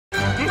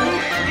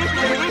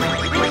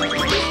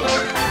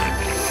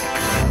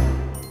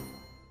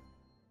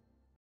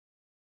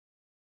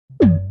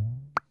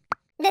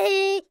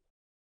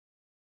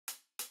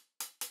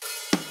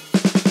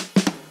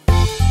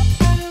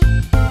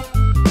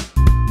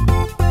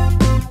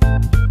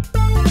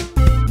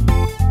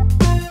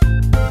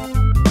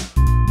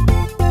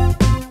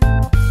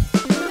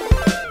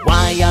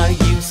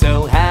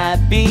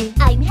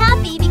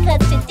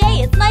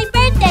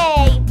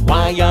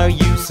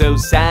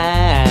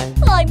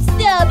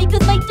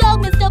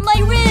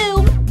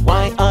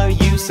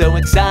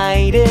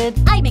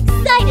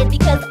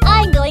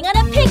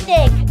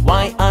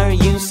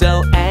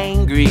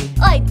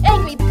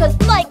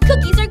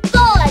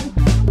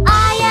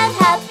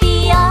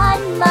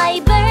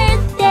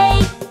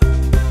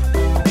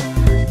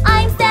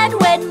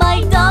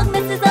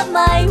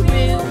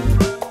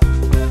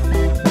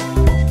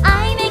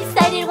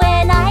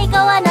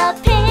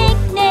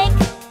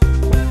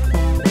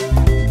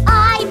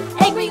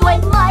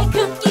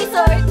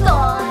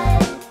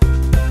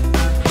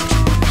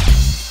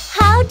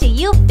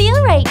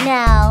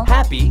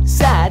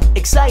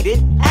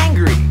excited,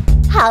 angry.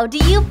 How do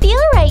you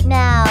feel right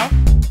now?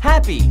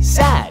 Happy,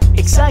 sad,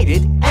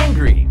 excited,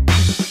 angry.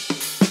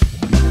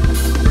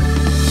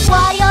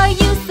 Why are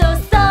you so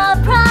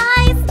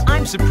surprised?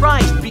 I'm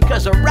surprised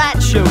because a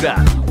rat showed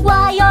up.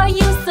 Why are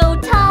you so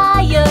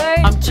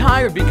tired? I'm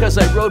tired because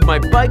I rode my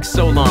bike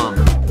so long.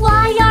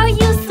 Why are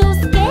you so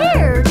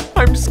scared?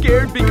 I'm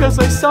scared because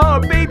I saw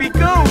a baby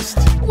ghost.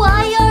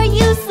 Why are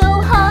you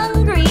so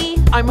hungry?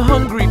 I'm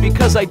hungry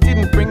because I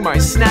didn't bring my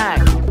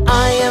snack.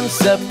 I am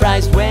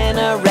surprised when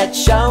a rat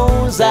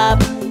shows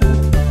up.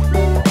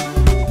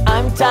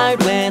 I'm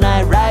tired when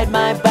I ride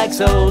my bike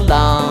so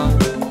long.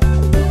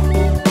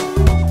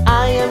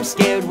 I am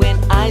scared when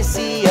I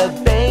see a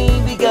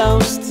baby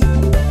ghost.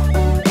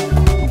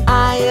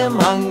 I am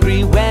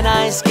hungry when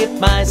I skip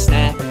my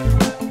snack.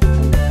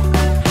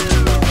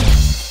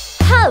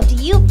 How do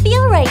you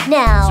feel right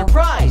now?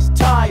 Surprised,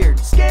 tired,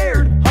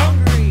 scared,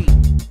 hungry.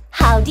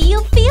 How do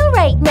you feel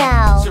right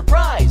now?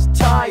 Surprised,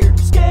 tired,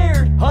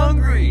 scared,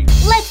 hungry.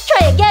 Let's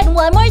try again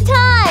one more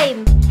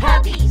time.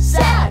 Happy,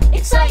 sad,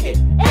 excited,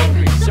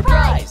 angry,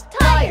 surprised,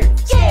 tired,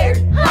 scared,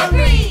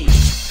 hungry.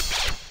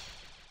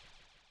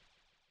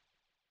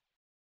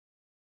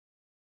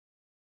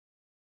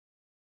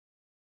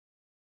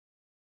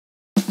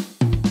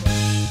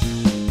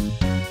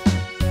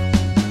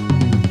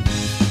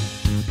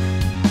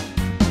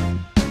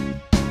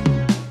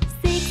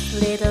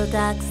 Little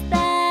ducks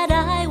that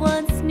I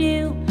once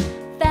knew,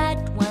 fat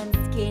ones,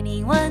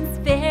 skinny ones,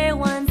 fair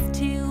ones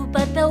too.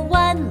 But the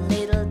one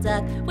little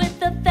duck with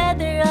the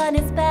feather on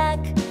his back,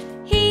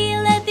 he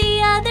led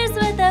the others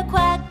with a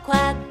quack,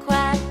 quack,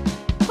 quack.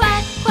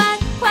 Quack, quack,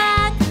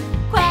 quack,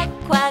 quack,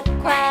 quack,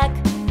 quack.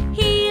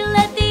 He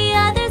led the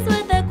others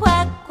with a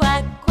quack,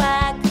 quack,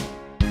 quack.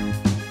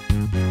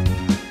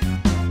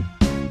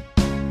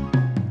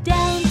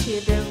 Down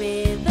to the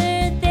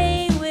river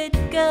they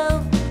would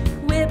go,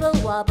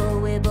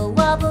 wibble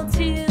wobble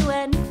to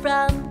and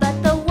from.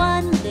 But the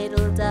one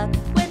little duck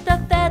with a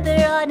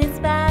feather on his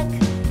back,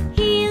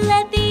 he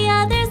led the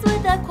others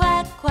with a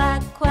quack,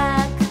 quack,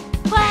 quack.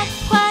 Quack,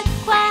 quack,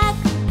 quack,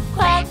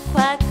 quack,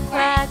 quack,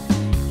 quack.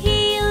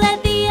 He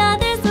led the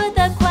others with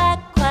a quack,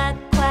 quack,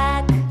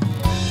 quack.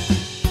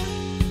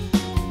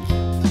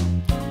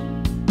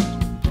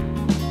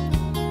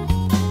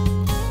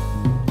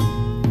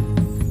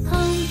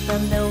 Home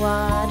from the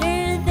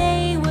water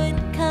they would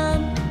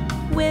come,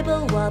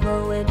 wibble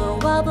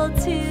wobble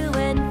to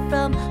and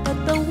from.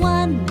 But the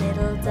one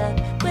little duck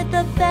with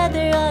a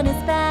feather on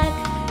his back,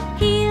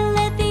 he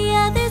led the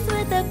others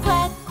with a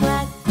quack,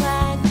 quack,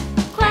 quack.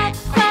 Quack,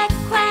 quack,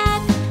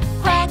 quack,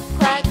 quack,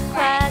 quack,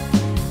 quack.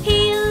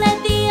 He led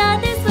the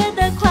others with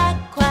a quack,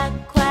 quack,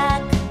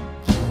 quack.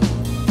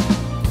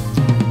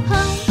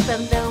 Home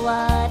from the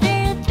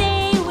water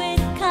they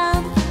would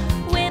come,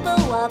 wibble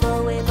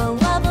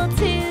wobble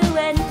to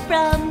and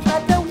from.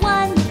 But the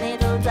one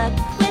little duck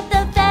with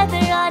a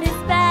feather on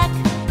his back,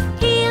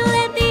 he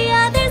led the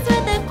others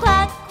with a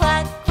quack,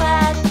 quack,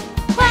 quack.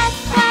 Quack,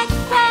 quack,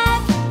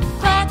 quack,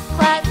 quack,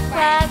 quack,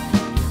 quack.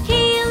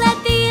 He led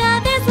the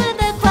others with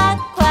a quack,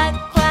 quack,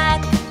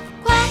 quack.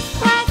 Quack,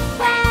 quack,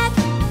 quack,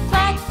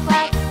 quack,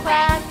 quack,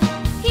 quack.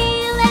 He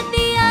led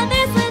the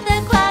others with a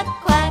quack,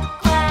 quack,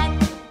 quack.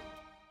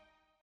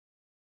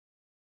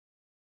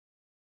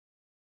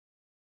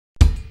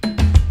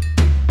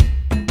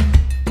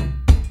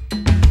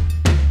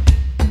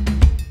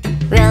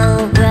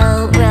 Row, row,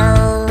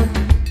 row,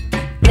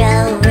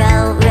 row, row,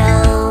 row,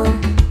 row,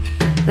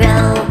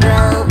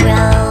 row,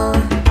 row, row,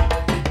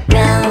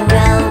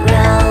 row,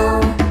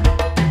 row,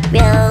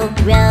 row,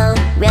 row,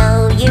 row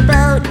your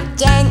boat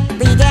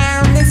gently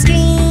down the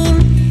stream.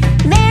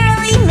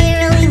 Merrily,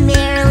 merrily,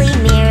 merrily,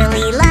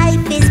 merrily,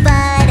 life is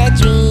but a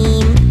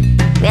dream.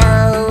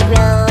 Row,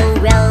 row,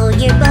 row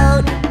your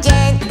boat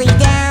gently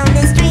down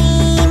the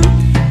stream.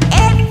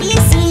 If you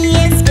see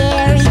a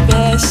scary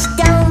fish,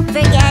 don't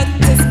forget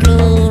to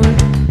scream.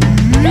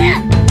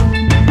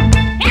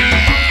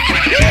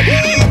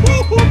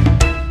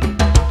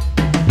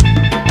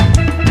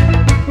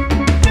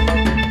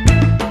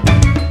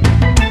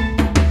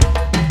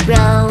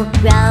 Row,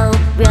 row,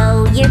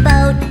 row your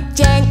boat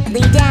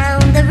gently down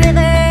the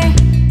river.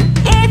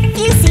 If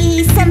you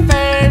see some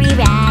furry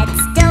rats,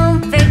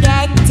 don't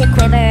forget to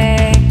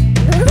quiver.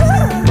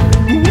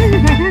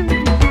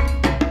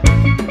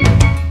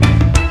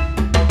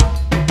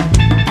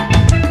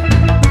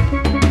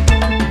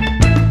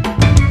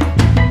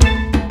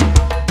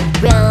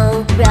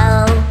 Row,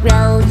 row,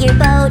 row your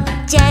boat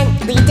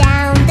gently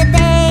down the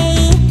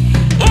bay.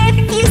 If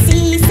you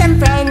see some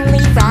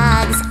friendly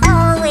frogs,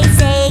 always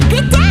say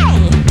good day.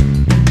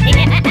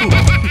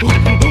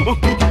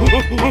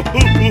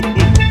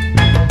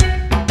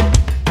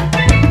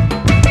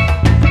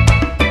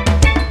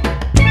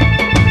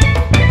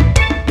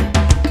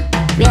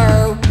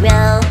 Row,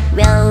 row,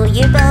 row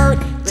your boat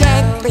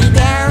gently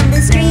down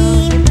the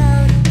stream.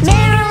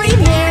 Merrily,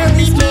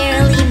 merrily,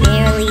 merrily,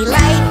 merrily,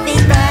 life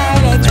is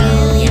but a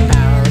dream.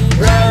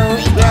 Row,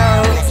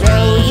 row,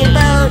 row your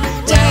boat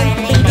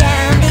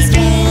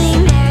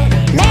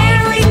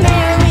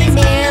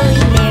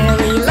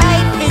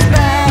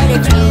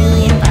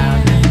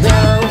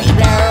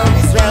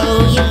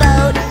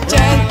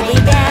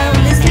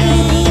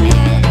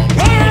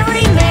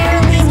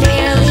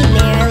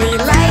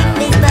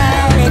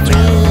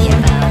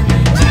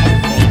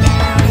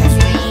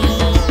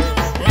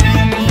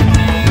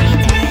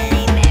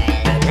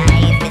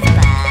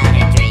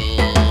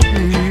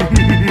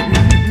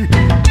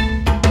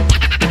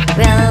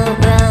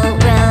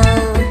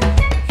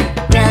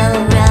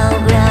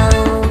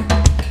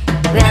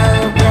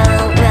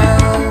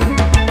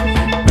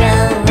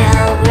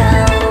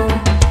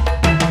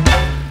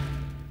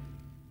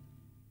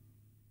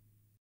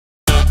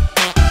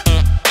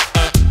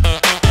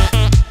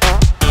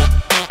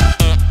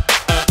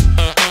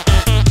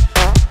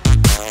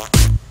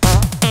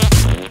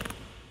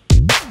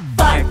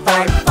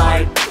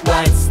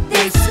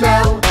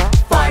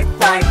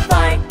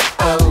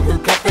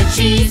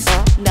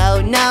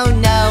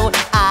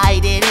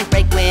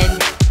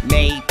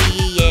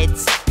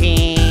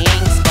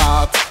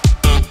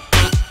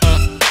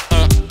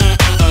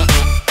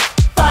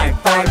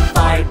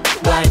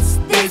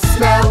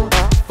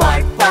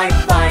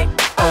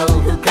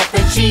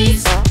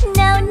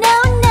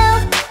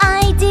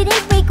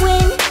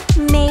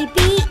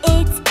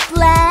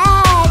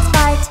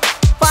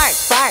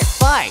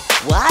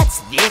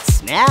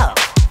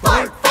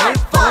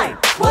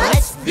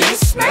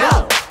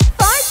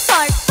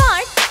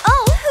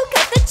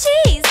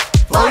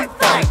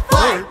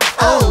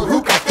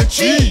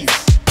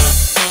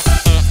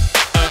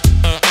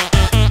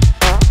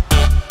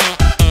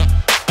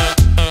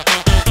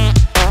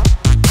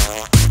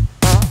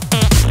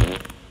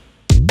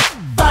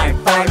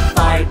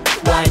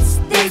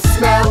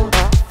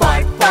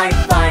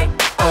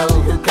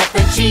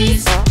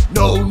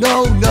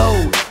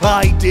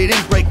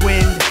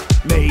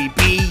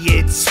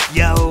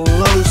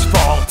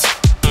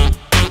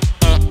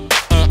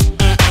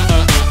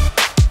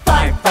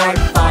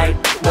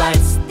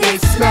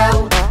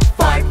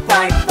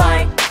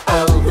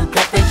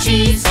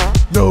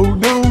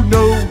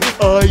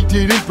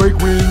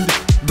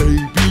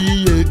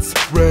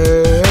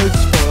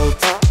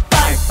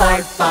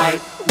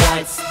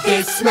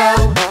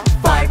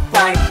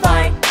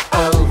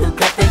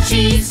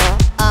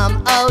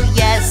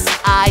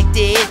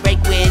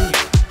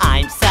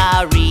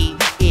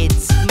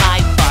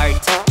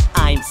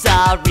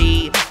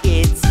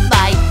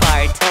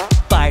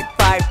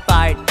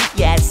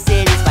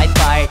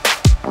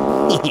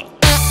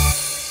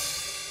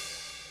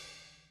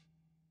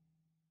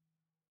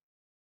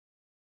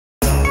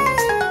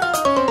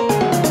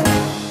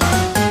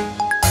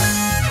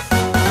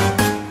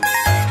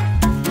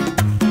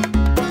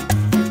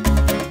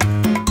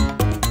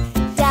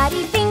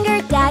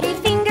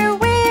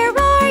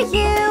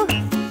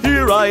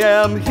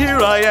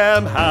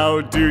am,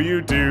 how do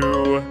you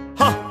do?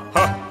 Ha,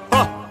 ha,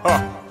 ha, ha,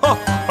 ha,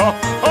 ha,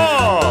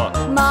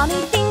 ha!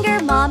 Mommy finger,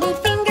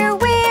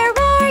 where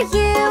are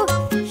you?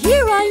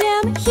 Here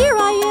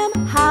I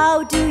am,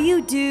 how do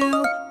you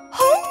do?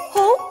 Ho,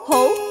 ho,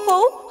 ho, ho,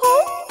 ho,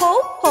 ho,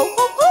 ho,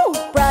 ho,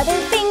 ho! Brother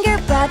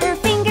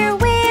finger,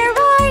 where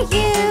are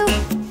you?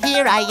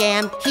 Here I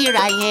am,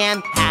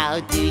 how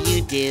do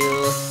you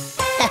do?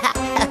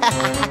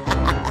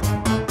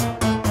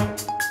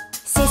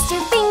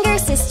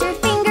 Sister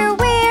finger,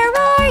 where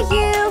are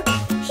you?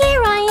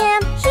 Here I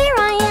am,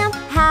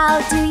 how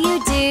do you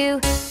do?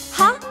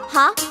 Ha,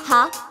 ha,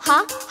 ha,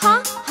 ha,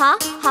 ha, ha,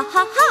 ha,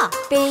 ha, ha!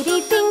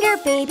 Baby finger,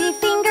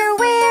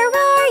 where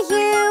are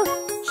you?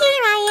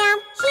 Here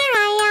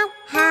I am,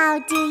 how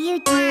do you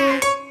do?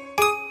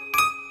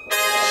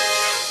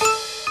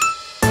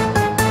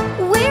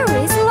 Where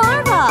is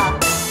Larva?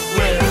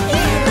 We're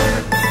here!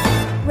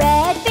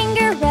 Red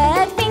finger,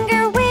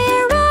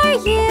 where are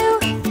you?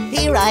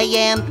 Here I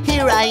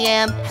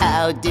am,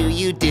 how do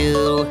you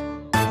do?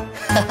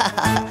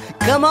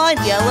 Come on,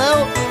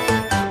 Yellow!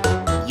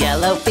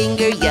 Yellow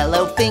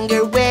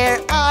finger, where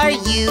are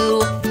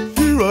you?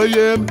 Here I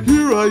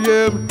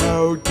am,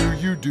 how do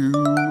you do?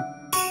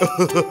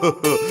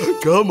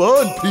 Come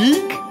on,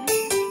 Pink!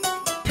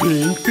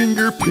 Pink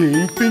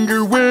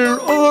finger, where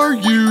are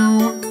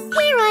you?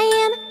 Here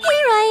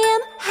I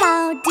am,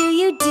 how do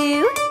you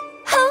do?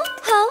 Ho,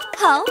 ho,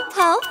 ho,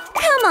 ho,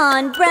 come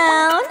on,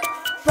 Brown!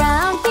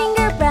 Brown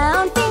finger,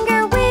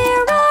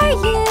 where are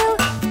you?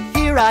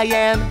 Here I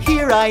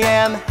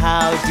am,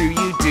 how do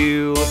you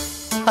do?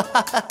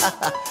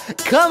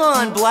 Come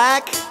on,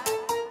 Black!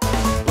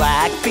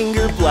 Black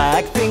finger,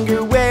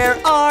 where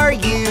are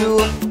you?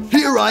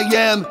 Here I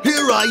am!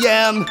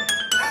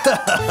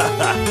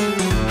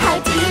 How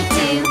do you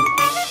do?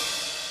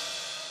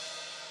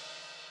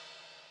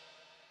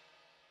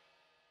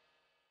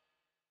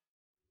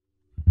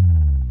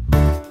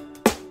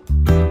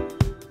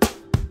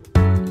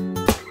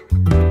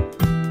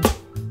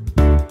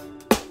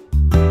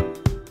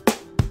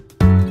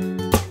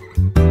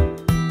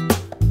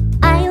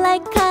 I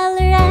like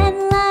color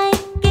and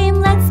light game.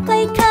 Let's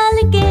play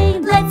color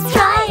game. Let's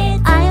try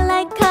it. I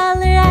like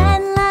color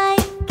and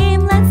light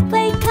game. Let's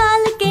play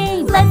color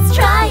game. Let's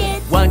try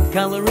it. What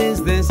color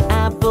is this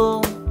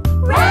apple?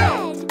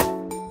 Red.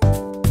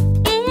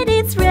 It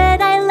is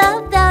red. I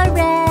love the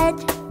red.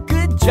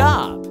 Good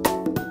job!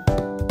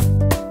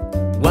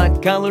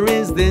 What color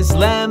is this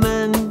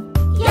lemon?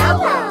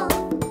 Yellow.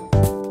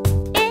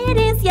 It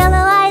is yellow.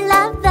 I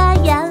love the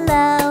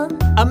yellow.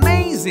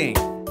 Amazing!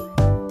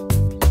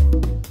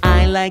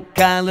 I like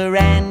color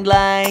and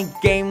light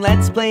game.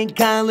 Let's play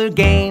color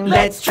game.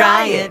 Let's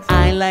try it.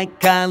 I like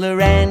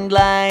color and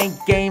light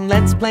game.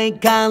 Let's play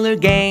color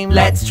game.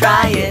 Let's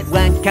try it.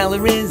 What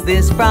color is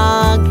this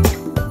frog?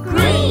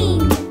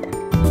 Green.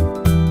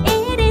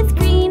 It is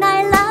green.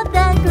 I love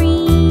the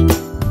green.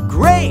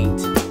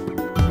 Great!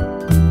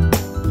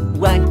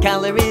 What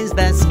color is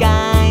the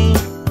sky?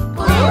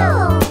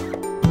 Blue.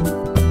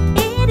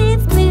 It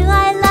is blue.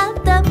 I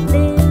love the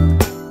blue.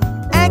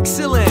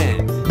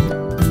 Excellent!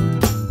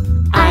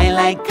 I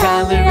like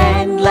color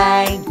and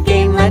light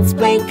game. Let's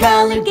play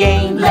color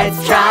game.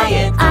 Let's try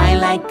it. I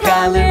like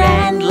color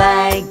and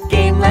light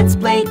game. Let's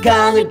play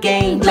color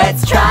game.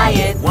 Let's try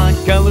it. What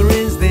color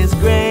is this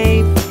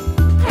grape?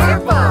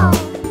 Purple.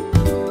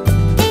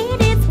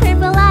 It is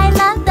purple. I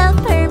love the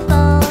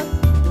purple.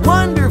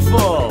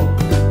 Wonderful!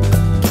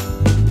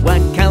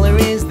 What color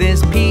is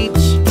this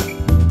peach?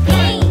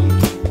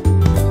 Pink.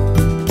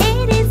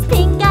 It is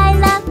pink. I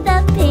love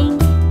the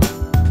pink.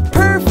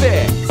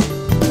 Perfect!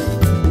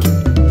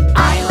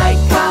 I like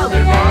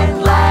color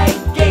and light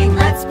game.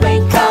 Let's play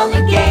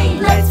color game.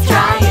 Let's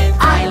try it.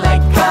 I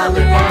like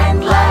color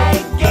and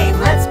light game.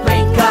 Let's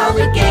play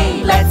color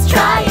game. Let's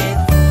try it.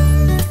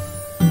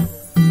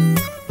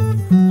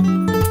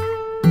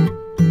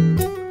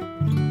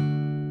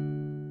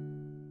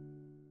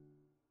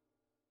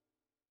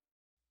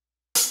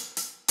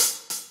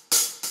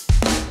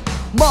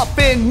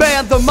 Muffin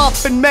Man, the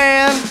Muffin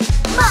Man.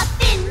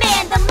 Muffin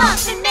Man, the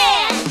Muffin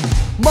Man.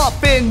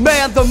 Muffin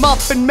Man, the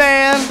Muffin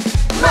Man.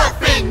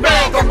 Muffin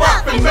Man, the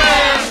Muffin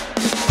Man.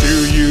 Do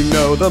you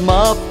know the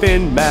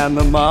Muffin Man,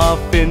 the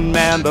Muffin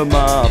Man, the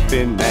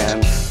Muffin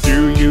Man?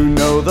 Do you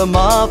know the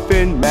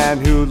Muffin Man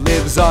who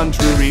lives on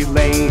Drury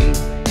Lane?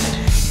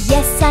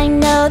 Yes, I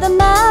know the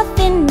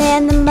Muffin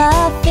Man, the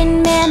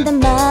Muffin Man, the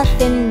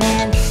Muffin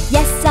Man.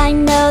 Yes, I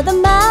know the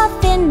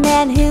Muffin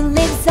Man who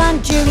lives on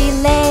Drury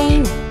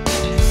Lane.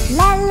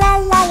 La la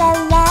la la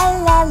la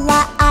la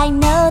la, I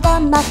know the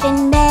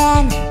Muffin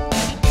Man.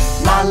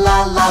 La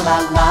la la la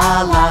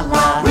la la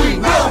la. We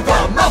know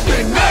the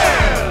Muffin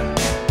Man!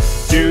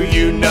 Do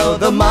you know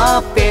the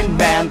Muffin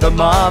Man, the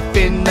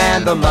Muffin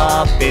Man, the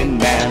Muffin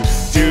Man?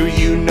 Do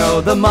you know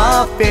the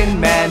Muffin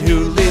Man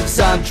who lives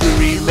on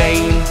Drury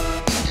Lane?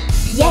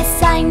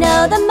 Yes, I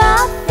know the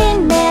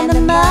Muffin Man, the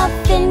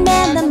Muffin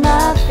Man, the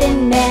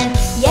Muffin Man.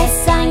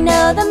 Yes, I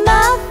know the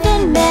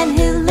Muffin Man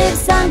who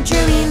lives on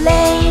Drury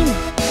Lane.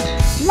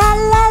 La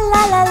la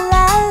la la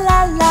la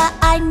la la,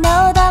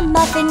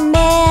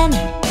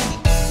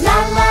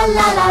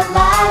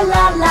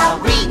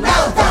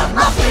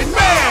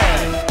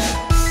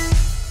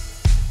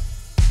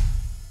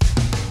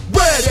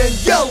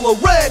 yellow,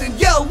 red and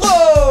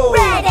yellow.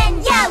 Red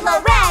and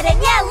yellow, red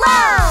and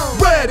yellow.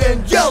 Red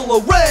and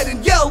yellow, red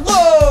and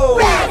yellow.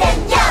 Red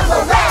and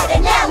yellow, red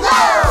and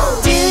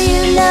yellow. Do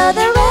you know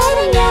the red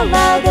and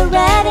yellow, the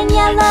red and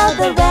yellow,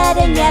 the red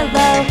and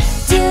yellow?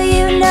 Do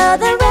you know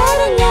the red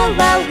and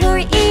yellow who are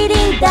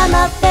eating the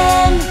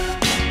muffin?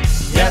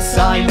 Yes,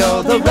 I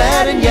know the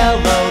red and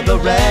yellow, the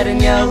red and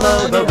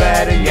yellow, the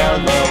red and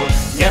yellow.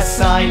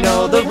 Yes, I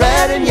know the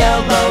red and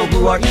yellow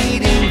who are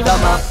eating the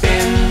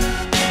muffin.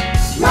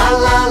 La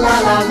la la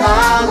la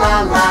la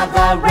la la,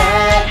 the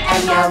red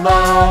and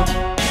yellow.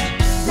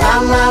 La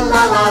la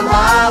la la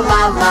la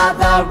la la,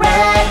 the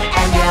red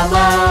and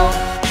yellow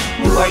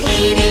who are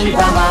eating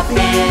the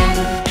muffin,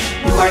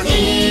 who are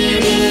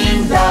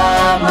eating the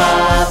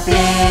muffin.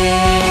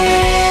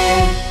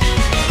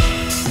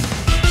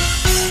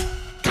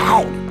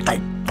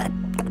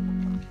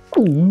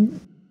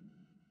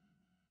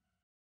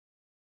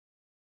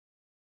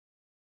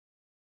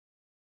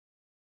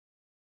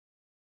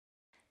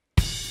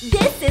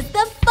 This is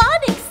the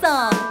phonics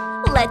song.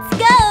 Let's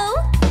go.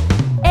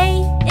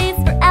 A is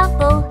for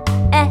apple,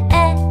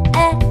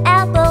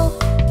 apple.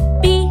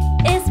 B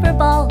is for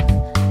ball,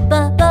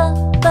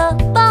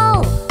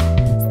 ball.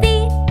 C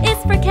is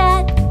for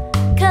cat,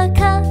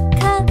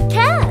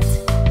 cat.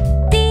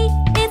 D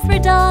is for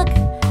dog,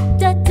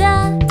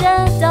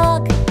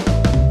 dog.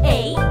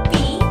 A, B,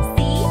 C,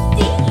 D.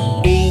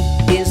 E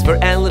is for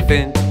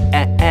elephant,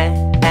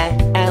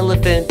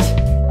 elephant.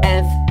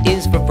 F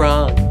is for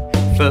frog,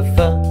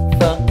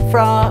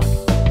 frog.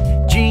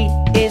 G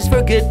is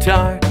for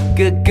guitar,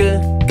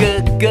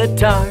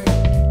 guitar.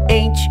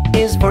 H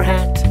is for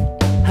hat,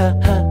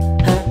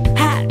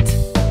 hat.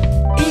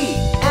 E,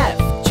 F,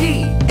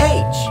 G,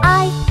 H.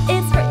 I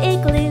is for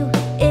igloo,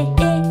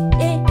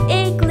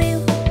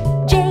 igloo.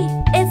 J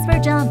is for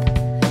jump,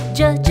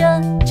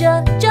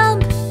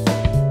 jump.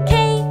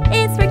 K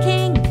is for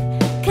king,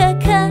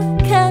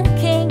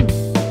 king.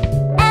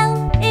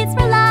 L is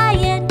for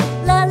lion,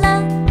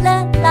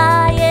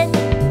 lion.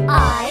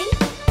 I,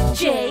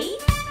 J,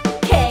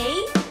 K,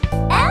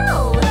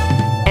 L.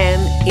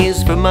 M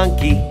is for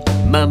monkey,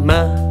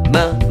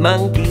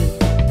 monkey.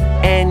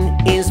 N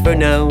is for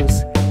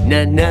nose,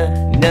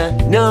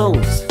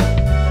 nose.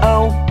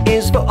 O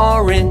is for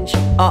orange,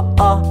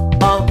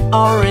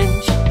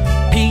 orange.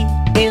 P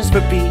is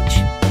for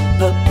peach,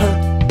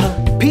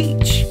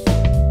 peach.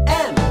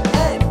 M,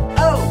 N,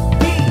 O,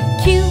 P.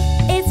 Q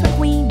is for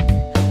queen,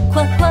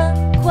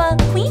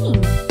 queen.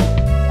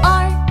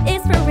 R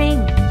is for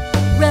ring,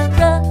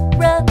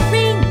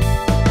 ring.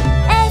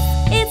 S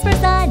is for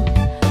sun,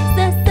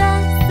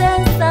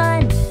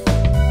 sun.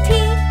 T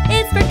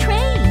is for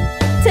train,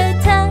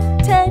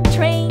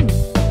 train.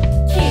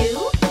 Q,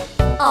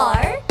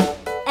 R,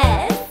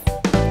 S,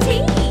 T.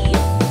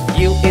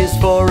 U is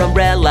for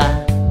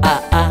umbrella,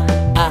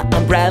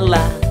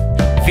 umbrella.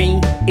 V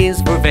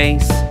is for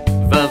vase,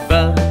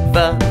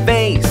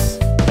 vase.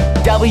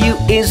 W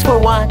is for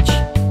watch,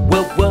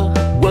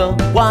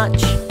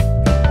 watch.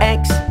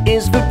 X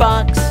is for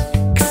box,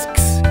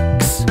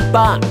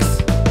 box.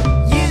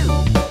 U,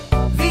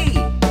 V,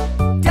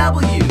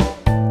 W,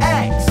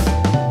 X.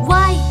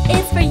 Y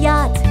is for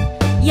yacht,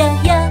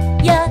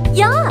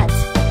 yacht.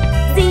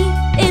 Z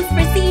is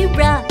for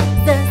zebra,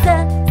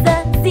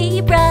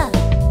 zebra.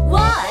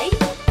 Y,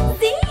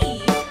 Z.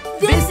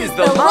 This is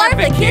the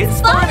Larva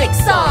Kids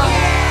phonics song.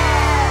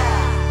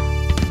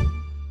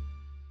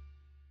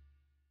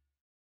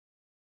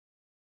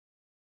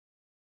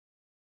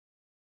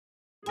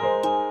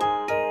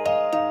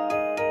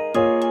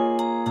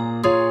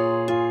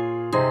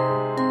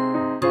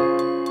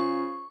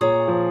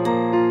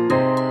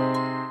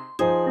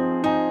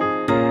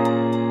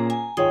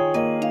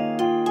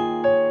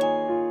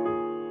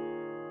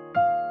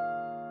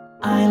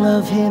 I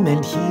love him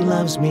and he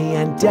loves me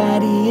and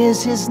Daddy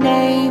is his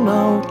name.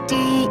 Oh,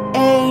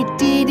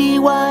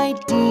 D-A-D-D-Y,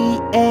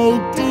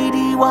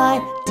 D-A-D-D-Y,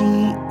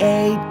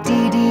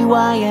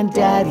 D-A-D-D-Y, and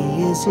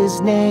Daddy is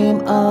his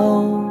name.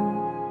 Oh.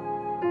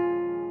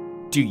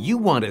 Do you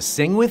want to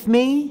sing with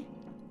me?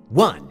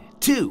 1,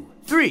 2,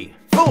 3,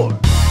 4.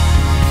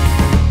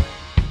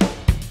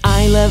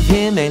 I love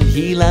him and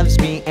he loves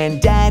me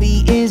and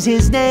Daddy is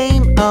his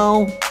name.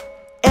 Oh,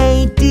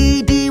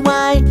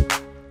 A-D-D-Y,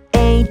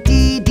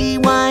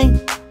 A-D-D-Y,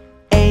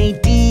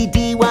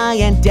 A-D-D-Y,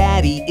 and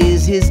Daddy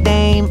is his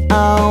name.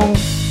 Oh.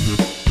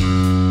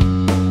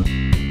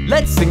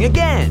 Let's sing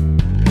again.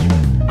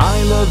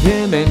 I love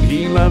him and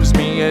he loves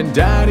me and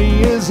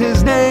Daddy is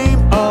his name.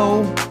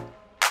 Oh.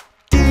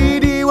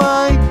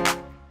 D-D-Y,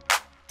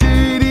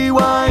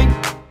 D-D-Y,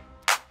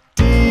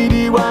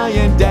 D-D-Y,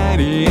 and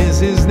Daddy is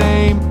his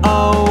name.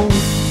 Oh.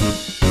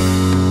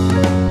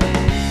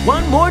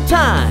 One more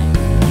time.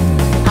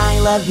 I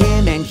love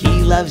him and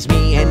he loves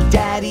me and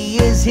Daddy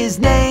is his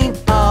name.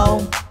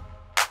 Oh.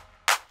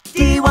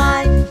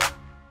 D-Y,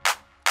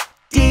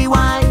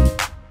 D-Y,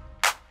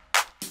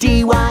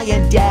 D-Y,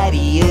 and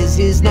Daddy is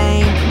his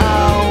name.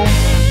 Oh.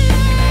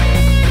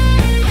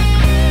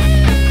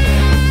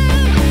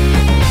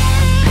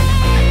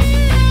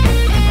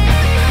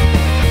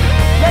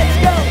 Let's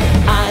go.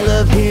 I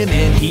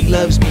he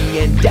loves me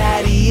and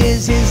Daddy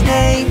is his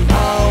name.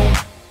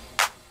 Oh,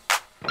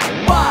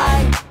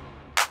 why?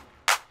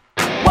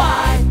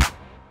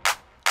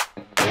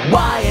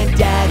 And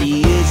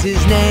Daddy is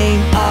his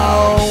name.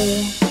 Oh,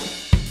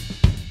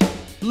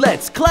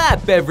 let's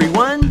clap,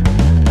 everyone.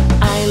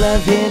 I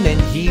love him and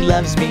he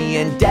loves me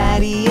and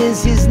Daddy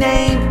is his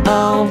name.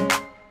 Oh,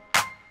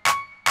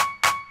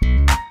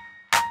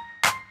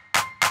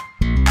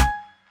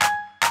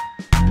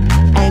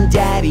 and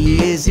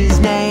Daddy is his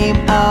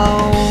name.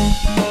 Oh,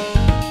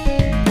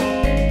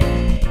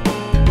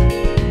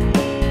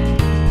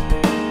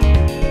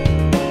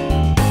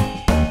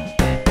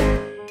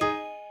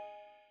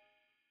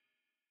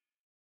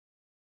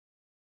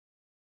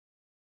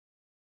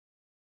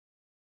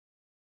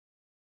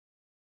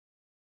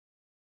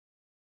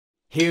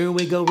 here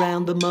we go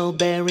round the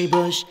mulberry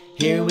bush.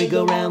 Here we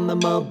go round the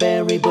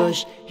mulberry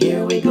bush.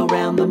 Here we go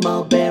round the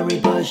mulberry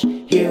bush.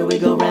 Here we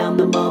go round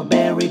the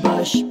mulberry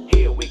bush.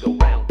 Here we go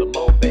round the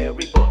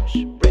mulberry bush.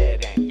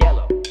 Red and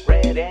yellow,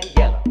 red and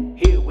yellow.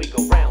 Here we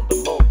go round the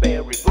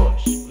mulberry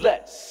bush.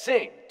 Let's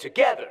sing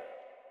together.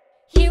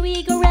 Here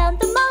we go round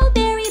the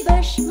mulberry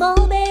bush,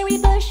 mulberry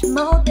bush,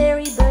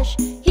 mulberry bush.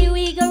 Here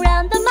we go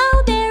round the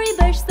mulberry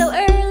bush so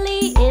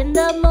early in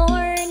the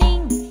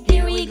morning.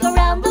 Here we go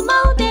round the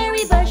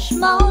mulberry bush,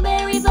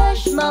 mulberry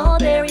bush,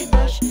 mulberry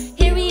bush.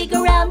 Here we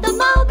go round the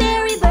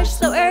mulberry bush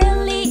so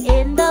early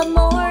in the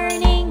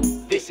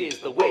morning. This is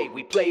the way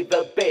we play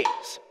the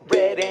bass.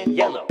 Red and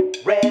yellow,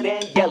 red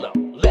and yellow.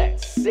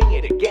 Let's sing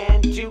it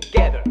again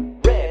together.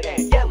 Red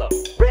and yellow,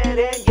 red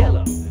and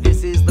yellow.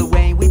 This is the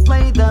way we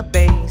play the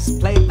bass.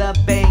 Play the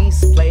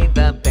bass, play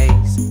the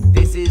bass.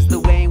 This is the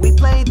way we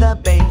play the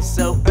bass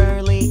so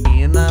early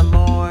in the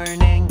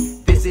morning.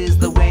 This is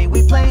the way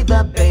we play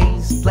the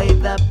bass. Play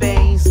the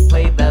bass,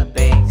 play the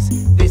bass.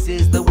 This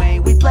is the way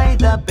we play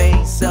the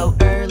bass so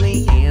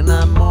early in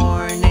the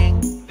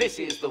morning. This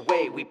is the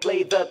way we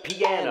play the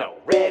piano.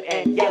 Red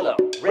and yellow,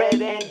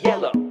 red and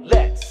yellow.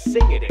 Let's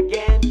sing it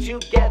again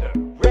together.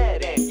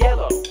 Red and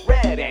yellow,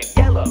 red and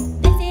yellow.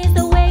 This is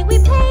the way we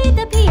play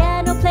the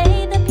piano,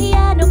 play the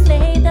piano,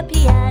 play the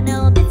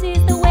piano. This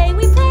is the way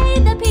we play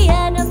the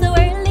piano so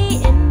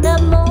early in the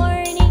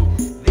morning.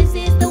 This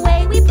is the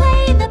way we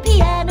play the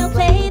piano,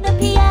 play the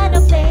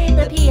piano, play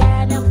the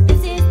piano.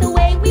 This is the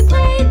way we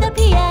play the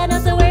piano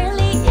so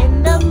early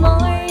in the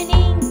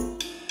morning.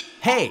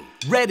 Hey,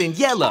 red and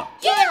yellow.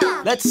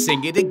 Yeah! Let's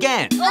sing it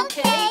again.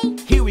 Okay.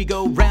 Here we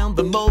go round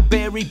the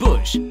mulberry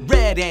bush.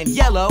 Red and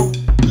yellow.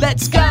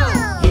 Let's go!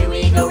 Here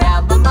we go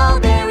round the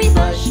mulberry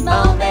bush,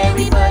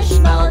 mulberry bush,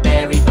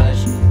 mulberry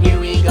bush. Here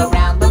we go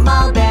round the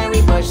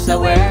mulberry bush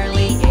so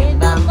early in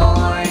the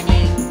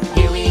morning.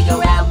 Here we go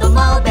round the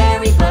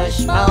mulberry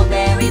bush,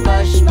 mulberry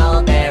bush,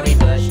 mulberry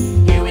bush.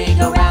 Here we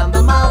go round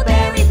the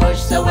mulberry bush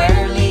so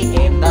early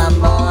in the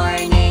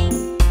morning.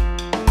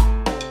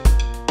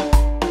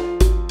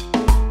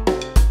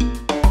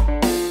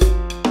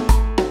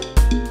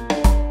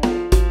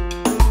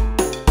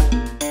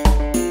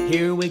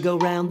 Here we go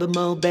round the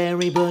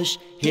mulberry bush.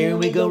 Here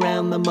we go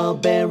round the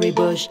mulberry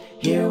bush.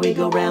 Here we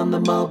go round the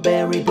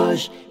mulberry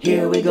bush.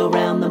 Here we go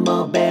round the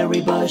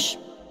mulberry bush.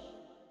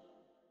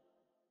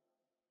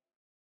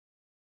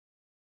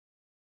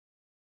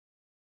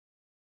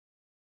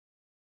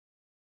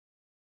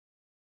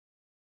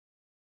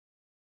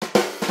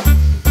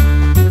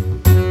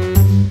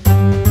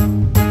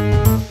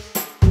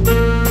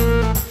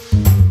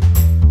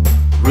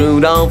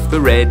 Rudolph the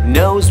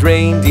red-nosed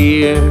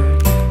reindeer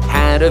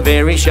had a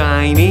very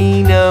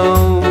shiny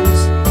nose,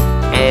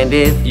 and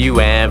if you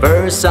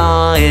ever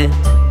saw it,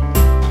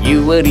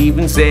 you would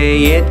even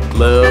say it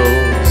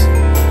glows.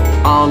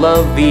 All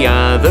of the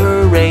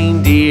other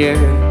reindeer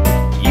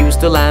used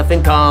to laugh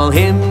and call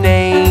him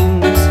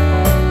names.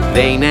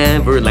 They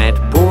never let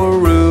poor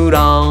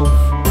Rudolph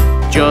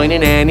join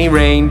in any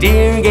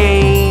reindeer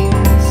games.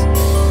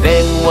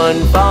 Then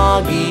one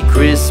foggy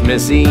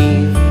Christmas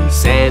Eve,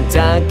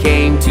 Santa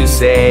came to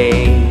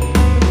say,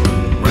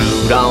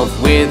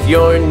 Rudolph, with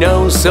your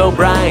nose so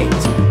bright,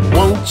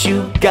 won't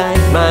you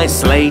guide my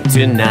sleigh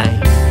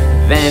tonight?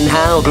 Then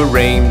how the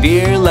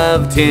reindeer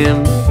loved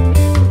him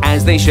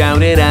as they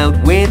shouted out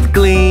with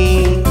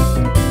glee,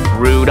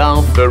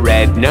 Rudolph the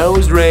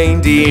red-nosed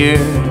reindeer,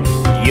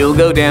 you'll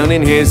go down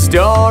in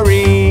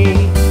history.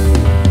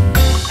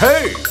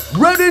 Hey,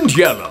 red and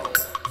yellow.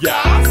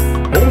 Yes?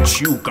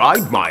 Won't you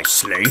guide my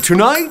sleigh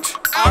tonight?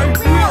 I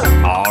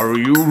will! Are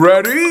you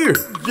ready?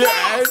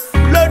 Yes!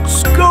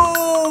 Let's go!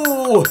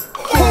 Ho,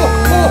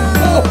 ho,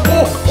 ho,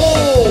 ho, ho!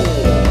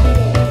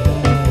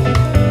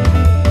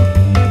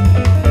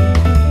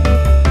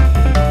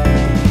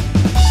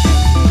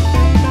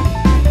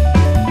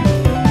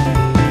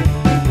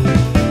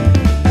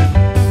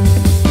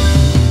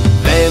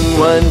 Then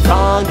one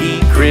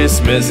foggy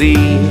Christmas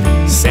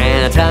Eve,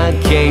 Santa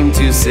came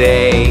to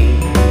say,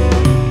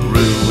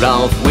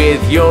 Rudolph,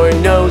 with your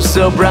nose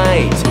so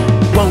bright,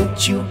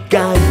 won't you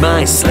guide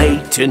my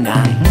sleigh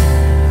tonight?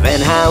 Then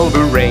how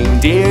the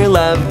reindeer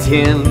loved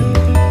him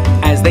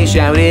as they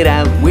shouted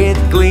out with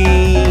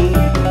glee,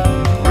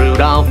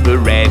 Rudolph the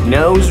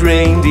red-nosed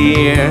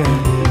reindeer.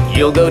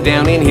 You'll go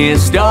down in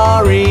his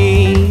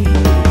story.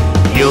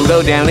 You'll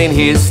go down in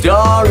his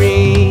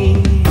story.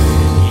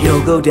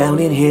 You'll go down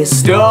in his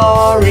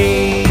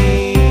story.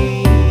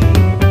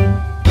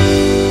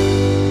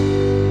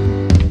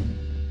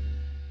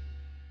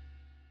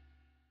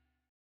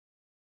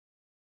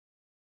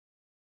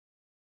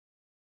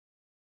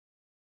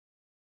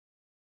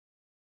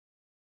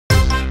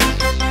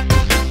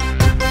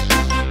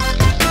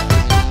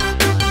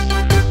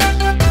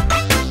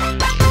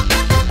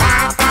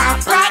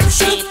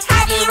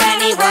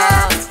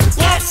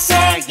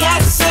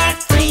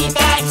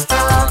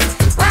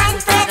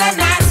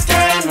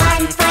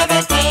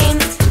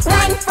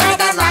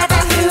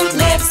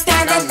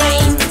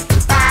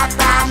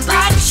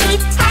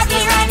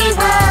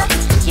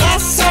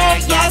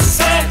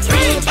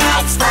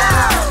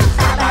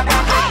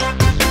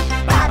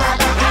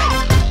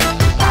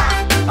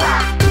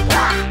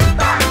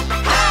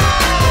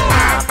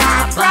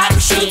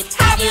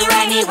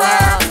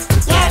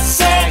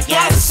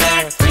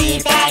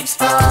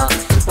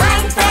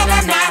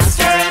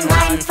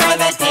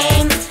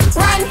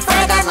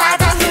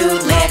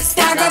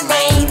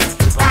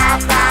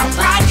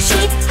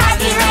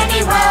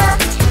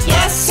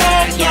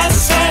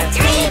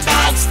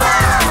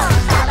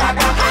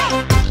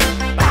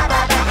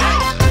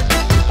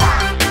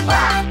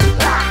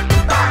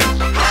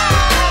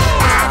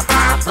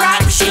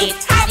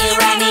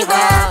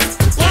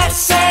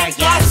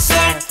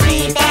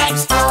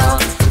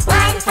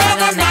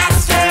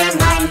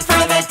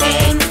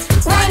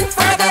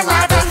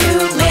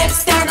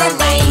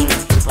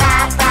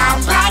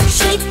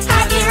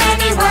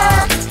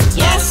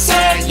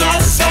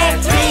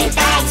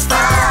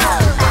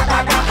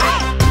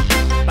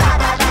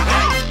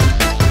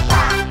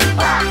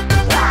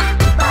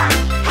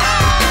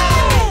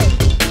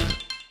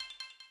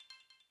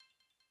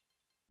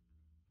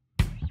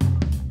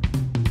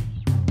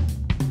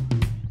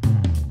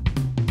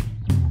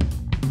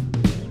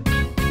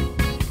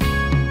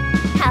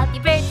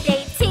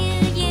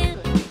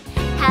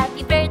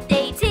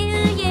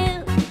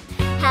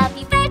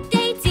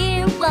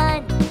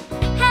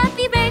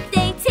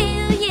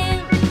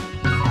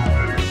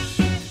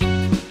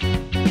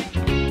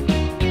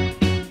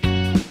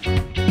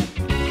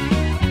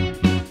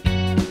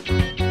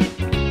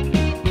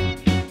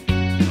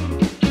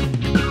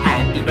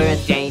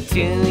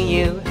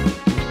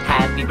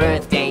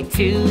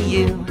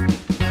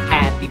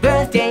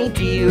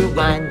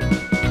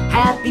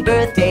 Happy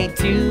birthday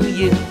to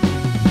you.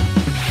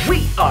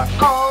 We are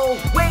all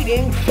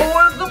waiting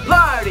for the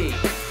party.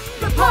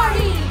 The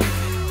party!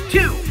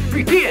 To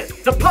begin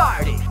the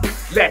party,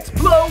 let's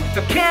blow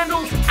the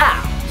candles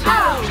out.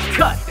 Out!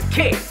 Cut the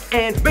cake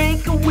and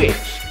make a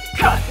wish.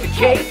 Cut the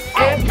cake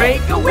and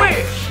make a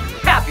wish.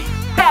 Happy,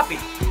 happy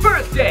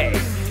birthday.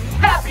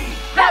 Happy,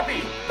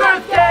 happy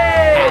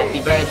birthday.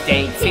 Happy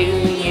birthday to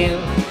you.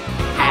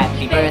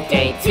 Happy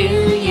birthday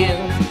to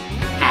you.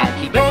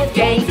 Happy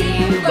birthday to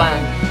you,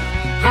 one.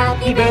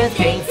 Happy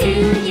birthday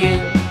to you.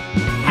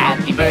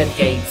 Happy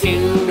birthday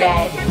to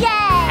red. Yeah!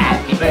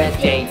 Happy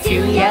birthday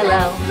to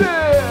yellow.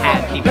 Yeah!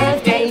 Happy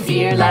birthday,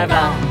 dear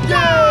Larva.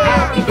 Yeah!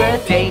 Happy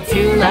birthday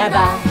to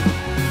Larva.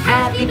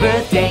 Happy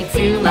birthday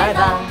to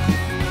Larva.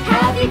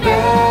 Happy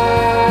birthday.